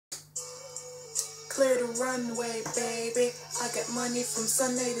Clear the runway, baby. I get money from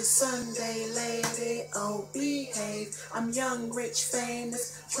Sunday to Sunday, lady. Oh, behave. I'm young, rich,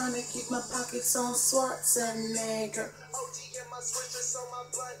 famous. Trying to keep my pockets on Schwarzenegger.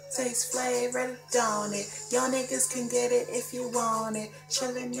 Taste flavor, don't it? Y'all niggas can get it if you want it.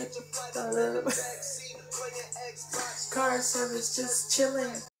 Chillin' with your car service, just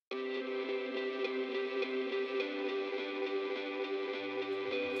chillin'.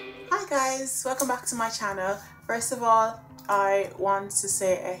 Hi guys, welcome back to my channel. First of all, I want to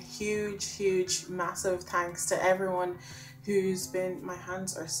say a huge massive thanks to everyone who's been, my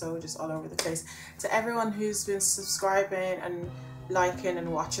hands are so just all over the place, to everyone who's been subscribing and liking and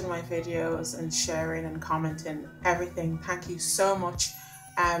watching my videos and sharing and commenting everything. Thank you so much.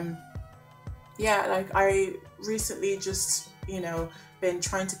 Yeah, like I recently just, been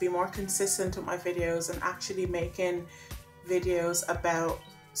trying to be more consistent with my videos and actually making videos about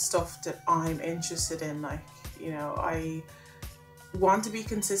stuff that I'm interested in. Like, I want to be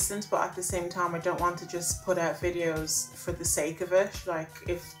consistent, but at the same time I don't want to just put out videos for the sake of it. Like,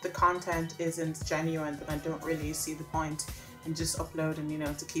 if the content isn't genuine, then I don't really see the point in just uploading,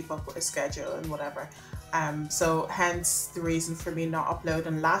 to keep up with a schedule and whatever. So hence the reason for me not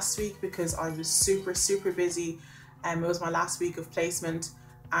uploading last week, because I was super busy. It was my last week of placement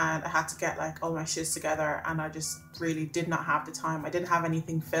and I had to get like all my shit together, and I just really did not have the time. I didn't have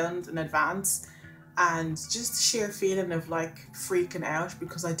anything filmed in advance, and just the sheer feeling of like freaking out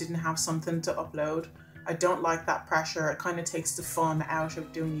because I didn't have something to upload. I don't like that pressure. It kind of takes the fun out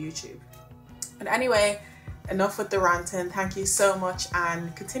of doing YouTube. But anyway, enough with the ranting. Thank you so much,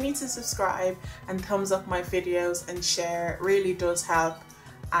 and continue to subscribe and thumbs up my videos and share. It really does help,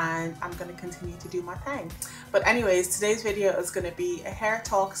 and I'm going to continue to do my thing. But anyways, today's video is going to be a hair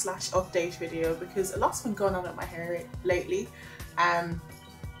talk / update video, because a lot's been going on with my hair lately. I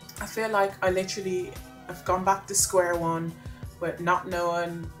feel like I literally have gone back to square one with not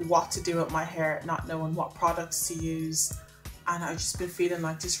knowing what to do with my hair, not knowing what products to use, and I've just been feeling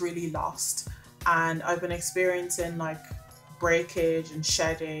like just really lost. And I've been experiencing like breakage and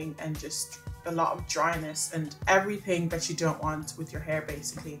shedding and just a lot of dryness and everything that you don't want with your hair.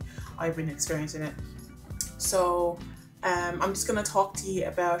 Basically, I've been experiencing it. So I'm just going to talk to you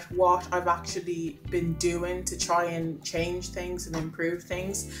about what I've actually been doing to try and change things and improve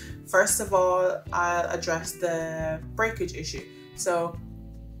things. First of all, I'll address the breakage issue. So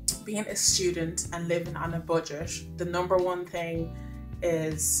being a student and living on a budget, the number one thing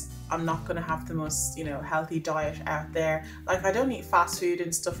is I'm not going to have the most, healthy diet out there. Like, I don't eat fast food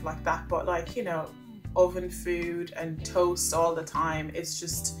and stuff like that, but like, oven food and toast all the time, it's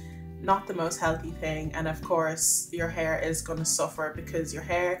just not the most healthy thing. And of course, your hair is going to suffer, because your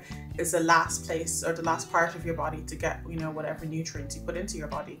hair is the last place or the last part of your body to get, whatever nutrients you put into your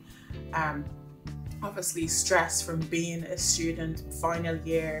body. Obviously, stress from being a student, final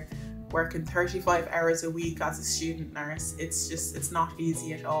year, working 35 hours a week as a student nurse, it's not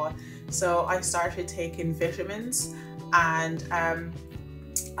easy at all. So I started taking vitamins, and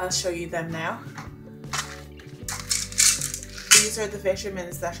I'll show you them now. These are the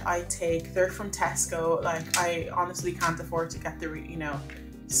vitamins that I take. They're from Tesco. Like, I honestly can't afford to get the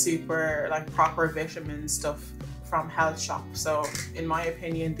super like proper vitamin stuff from health shop. So in my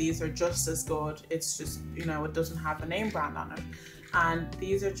opinion, these are just as good. It's just, it doesn't have a name brand on it. And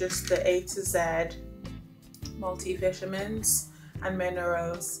these are just the A to Z multivitamins and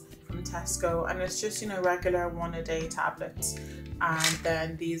minerals from Tesco, and it's just regular 1 a day tablets. And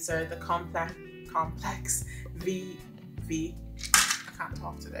then these are the complex V I can't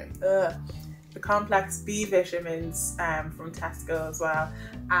talk today. The complex B vitamins from Tesco as well.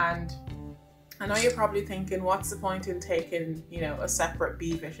 And I know you're probably thinking, what's the point in taking, a separate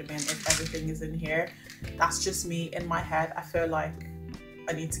B vitamin if everything is in here? That's just me in my head. I feel like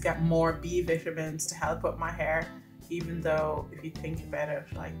I need to get more B vitamins to help with my hair, even though if you think about it,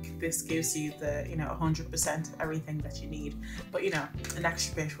 like, this gives you the, 100% of everything that you need. But, an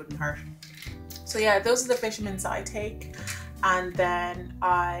extra bit wouldn't hurt. So yeah, those are the vitamins I take. And then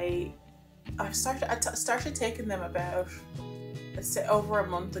I started taking them about, let's say, over a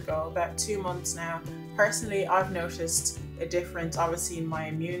month ago, about 2 months now. Personally, I've noticed a difference, obviously, in my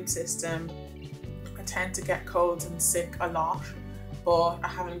immune system. I tend to get colds and sick a lot, but I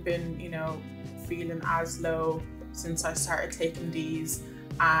haven't been, feeling as low since I started taking these.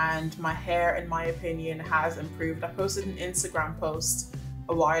 And my hair, in my opinion, has improved. I posted an Instagram post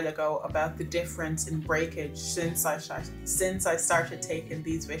a while ago about the difference in breakage since I started taking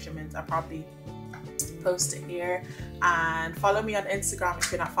these vitamins. I probably post it here, and follow me on Instagram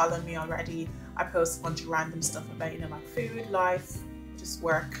if you're not following me already. I post a bunch of random stuff about, like food, life, just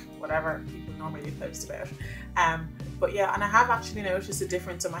work, whatever people normally post about. But yeah, and I have actually noticed a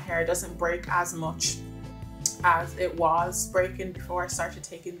difference in my hair. It doesn't break as much as it was breaking before I started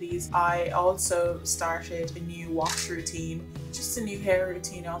taking these. I also started a new wash routine, just a new hair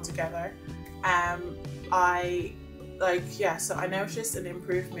routine altogether. So I noticed an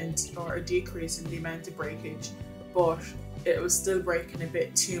improvement or a decrease in the amount of breakage, but it was still breaking a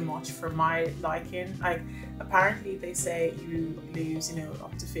bit too much for my liking. Like, apparently they say you lose,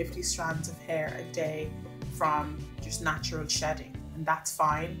 up to 50 strands of hair a day from just natural shedding, and that's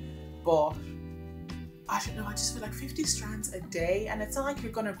fine, but I don't know, I just feel like 50 strands a day, and it's not like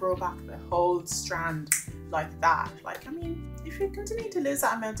you're gonna grow back the whole strand like that. Like, I mean, if you continue to lose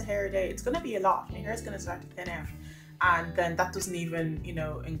that amount of hair a day, it's gonna be a lot. Your hair's gonna start to thin out. And then that doesn't even,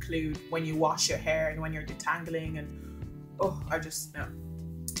 include when you wash your hair and when you're detangling, and I just, no.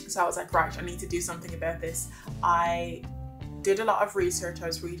 So I was like, right, I need to do something about this. I did a lot of research. I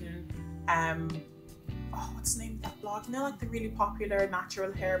was reading, what's the name of that blog? Like the really popular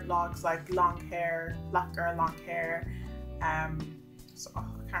natural hair blogs, like Long Hair, Black Girl Long Hair. I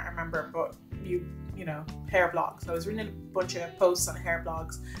can't remember, but hair blogs. So I was reading a bunch of posts on hair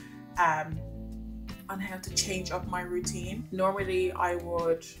blogs, on how to change up my routine. Normally I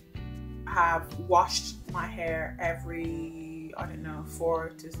would have washed my hair every, 4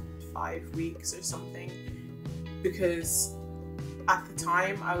 to 5 weeks or something, because at the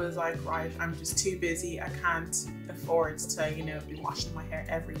time I was like, right, I'm just too busy. I can't afford to, be washing my hair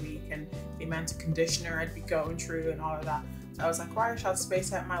every week, and the amount of conditioner I'd be going through and all of that. So I was like, right, I'll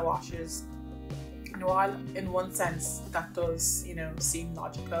space out my washes. And while in one sense that does, seem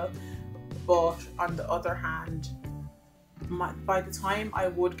logical, but on the other hand, by the time I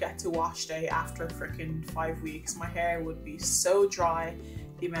would get to wash day after freaking 5 weeks, my hair would be so dry,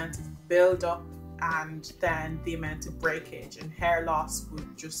 the amount of build up and then the amount of breakage and hair loss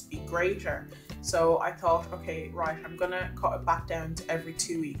would just be greater. So I thought, okay, right, I'm gonna cut it back down to every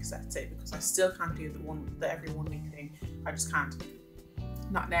 2 weeks, let's say, because I still can't do the every 1 week thing. I just can't,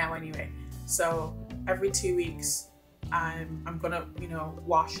 not now anyway. So every 2 weeks, I'm gonna,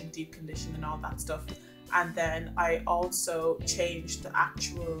 wash and deep condition and all that stuff. And then I also changed the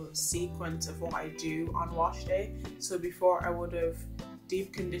actual sequence of what I do on wash day. So before I would have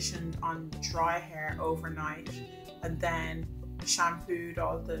deep conditioned on dry hair overnight, and then shampooed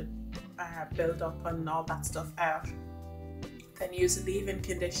all the build up and all that stuff out, then use a leave-in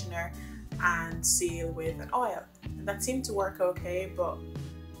conditioner and seal with an oil. And that seemed to work okay, but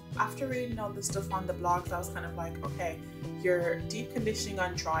after reading all the stuff on the blogs, I was kind of like, okay, you're deep conditioning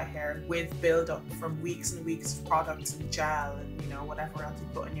on dry hair with build up from weeks and weeks of products and gel and whatever else you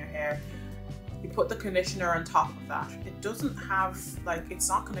put in your hair. You put the conditioner on top of that. It doesn't have, it's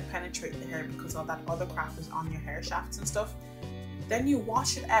not going to penetrate the hair because all that other crap is on your hair shafts and stuff. Then you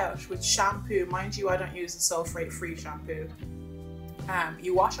wash it out with shampoo. Mind you, I don't use a sulfate-free shampoo.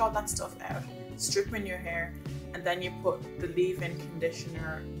 You wash all that stuff out, strip in your hair, and then you put the leave-in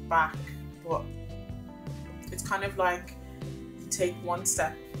conditioner back. But it's kind of like you take one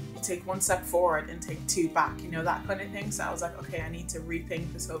step forward and take 2 back, that kind of thing. So I was like, okay, I need to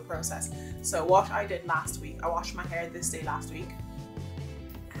rethink this whole process. So what I did last week, I washed my hair this day last week.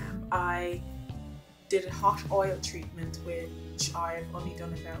 I did a hot oil treatment, which I've only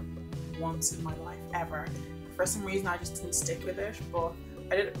done about once in my life ever. For some reason I just didn't stick with it, but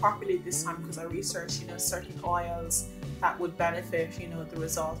I did it properly this time because I researched, certain oils that would benefit, the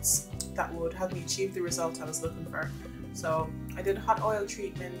results that would help me achieve the results I was looking for. So I did a hot oil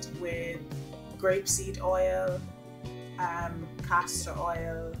treatment with grapeseed oil, castor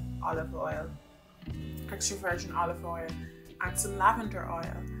oil, olive oil, extra virgin olive oil, and some lavender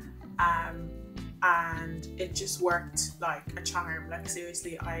oil. And it just worked like a charm. Like,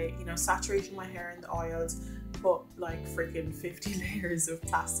 seriously, I saturated my hair in the oils, put like freaking 50 layers of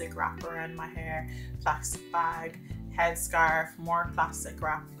plastic wrap around my hair, plastic bag, headscarf, more plastic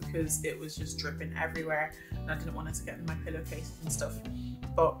wrap, because it was just dripping everywhere and I didn't want it to get in my pillowcases and stuff.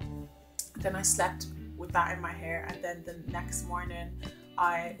 But then I slept with that in my hair, and then the next morning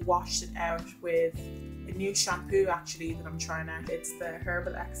I washed it out with a new shampoo actually that I'm trying out. It's the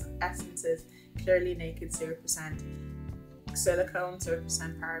Herbal Essences Clearly Naked 0% silicone,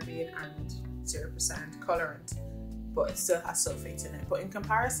 0% paraben and 0% colorant, but it still has sulfates in it. But in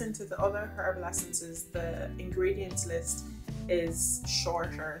comparison to the other herbal essences, the ingredients list is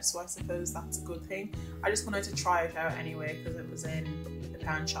shorter, so I suppose that's a good thing. I just wanted to try it out anyway because it was in the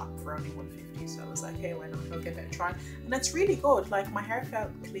pound shop for only $1.50, so I was like, hey, why not, I'll give it a try. And it's really good. Like, my hair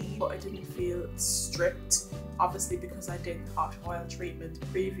felt clean, but I didn't feel stripped, obviously because I did the hot oil treatment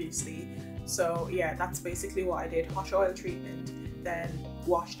previously. So yeah, that's basically what I did. Hot oil treatment, then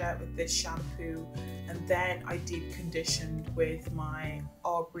washed out with this shampoo, and then I deep conditioned with my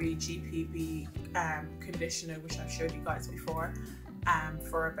Aubrey GPB conditioner, which I've showed you guys before,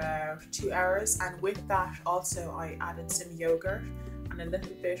 for about 2 hours. And with that also I added some yogurt and a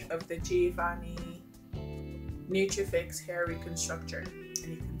little bit of the Giovanni Nutrifix hair reconstructor, and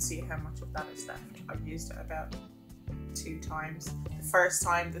you can see how much of that is left. I've used it about 2 times. The first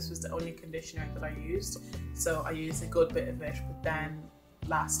time this was the only conditioner that I used, so I used a good bit of it, but then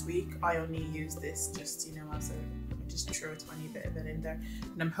last week I only used this just, you know, as I just threw a tiny bit of it in there,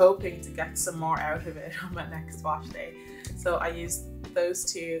 and I'm hoping to get some more out of it on my next wash day. So I used those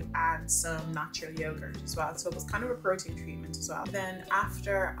 2 and some natural yogurt as well, so it was kind of a protein treatment as well. Then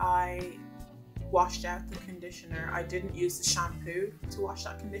after I washed out the conditioner, I didn't use the shampoo to wash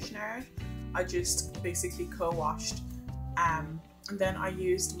that conditioner out. I just basically co-washed, and then I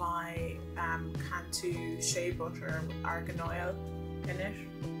used my Cantu shea butter with argan oil in it.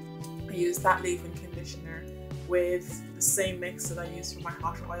 I used that leave-in conditioner with the same mix that I used for my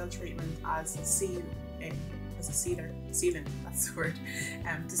hot oil treatment as a sealant, that's the word,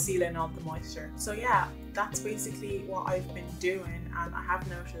 to seal in all the moisture. So yeah, that's basically what I've been doing, and I have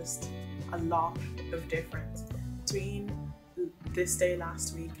noticed a lot of difference between this day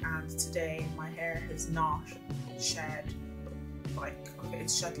last week and today. My hair has not shed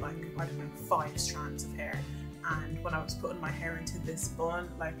it's shed like, I don't know, 5 strands of hair. And when I was putting my hair into this bun,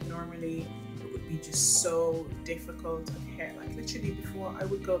 like normally it would be just so difficult, and hair, like literally before I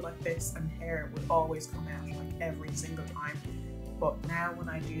would go like this and hair would always come out like every single time. But now when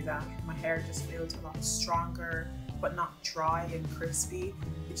I do that, my hair just feels a lot stronger, but not dry and crispy.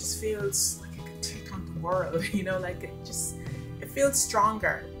 It just feels like it could take on the world, you know, like it feels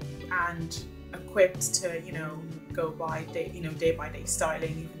stronger and equipped to, you know, go by day, you know, day by day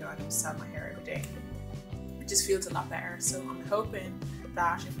styling, even though I don't style my hair every day. It just feels a lot better. So I'm hoping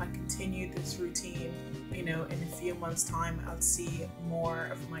that if I continue this routine, you know, in a few months time, I'll see more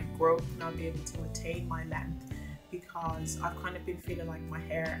of my growth and I'll be able to attain my length, because I've kind of been feeling like my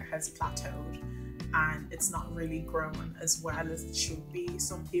hair has plateaued and it's not really growing as well as it should be.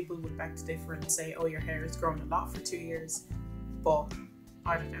 Some people would beg to differ and say, oh, your hair has grown a lot for 2 years, but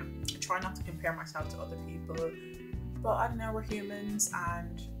I don't know. I try not to compare myself to other people, but I don't know, we're humans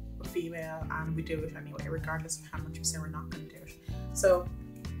and we're female and we do it anyway, regardless of how much we say we're not going to do it. So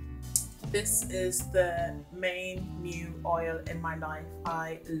this is the main new oil in my life.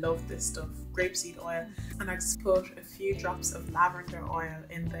 I love this stuff, grapeseed oil, and I just put a few drops of lavender oil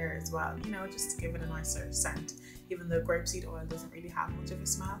in there as well, you know, just to give it a nicer scent. Even though grapeseed oil doesn't really have much of a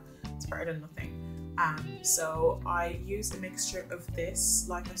smell, it's better than nothing. So I use a mixture of this,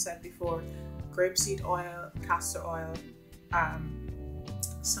 like I said before, grapeseed oil, castor oil,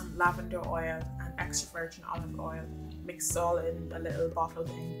 some lavender oil and extra virgin olive oil, mixed all in a little bottle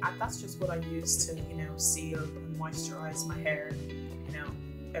thing, and that's just what I use to, you know, seal and moisturize my hair, you know,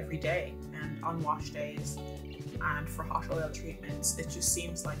 every day and on wash days and for hot oil treatments. It just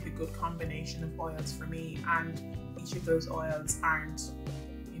seems like a good combination of oils for me, and each of those oils aren't,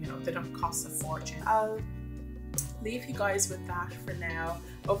 you know, they don't cost a fortune. I'll leave you guys with that for now.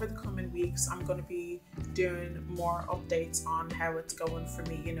 Over the coming weeks, I'm going to be doing more updates on how it's going for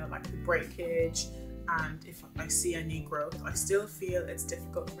me, you know, like the breakage, and if I see any growth. I still feel it's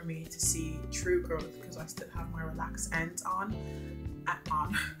difficult for me to see true growth because I still have my relaxed ends on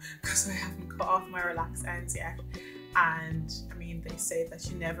because I haven't cut off my relaxed ends yet. And I mean, they say that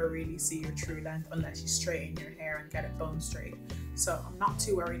you never really see your true length unless you straighten your hair and get it bone straight. So I'm not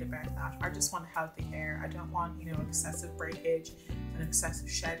too worried about that. I just want healthy hair. I don't want, you know, excessive breakage and excessive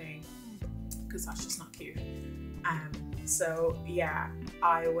shedding, because that's just not cute. So yeah,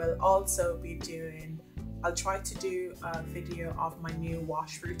 I will also be doing, I'll try to do a video of my new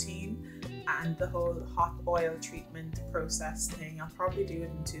wash routine and the whole hot oil treatment process thing. I'll probably do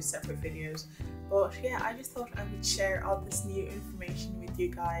it in 2 separate videos. But yeah, I just thought I would share all this new information with you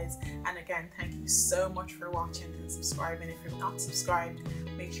guys. And again, thank you so much for watching and subscribing. If you're not subscribed,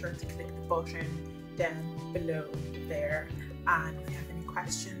 make sure to click the button down below there. And if you have any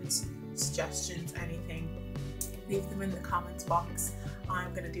questions, suggestions, anything, leave them in the comments box.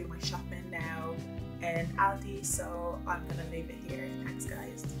 I'm going to do my shopping now in Aldi, so I'm going to leave it here. Thanks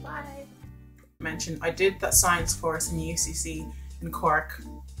guys, bye. I did that science course in UCC in Cork,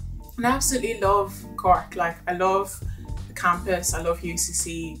 and I absolutely love Cork. Like, I love the campus, I love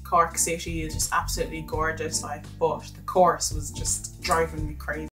UCC. Cork City is just absolutely gorgeous, like, but the course was just driving me crazy.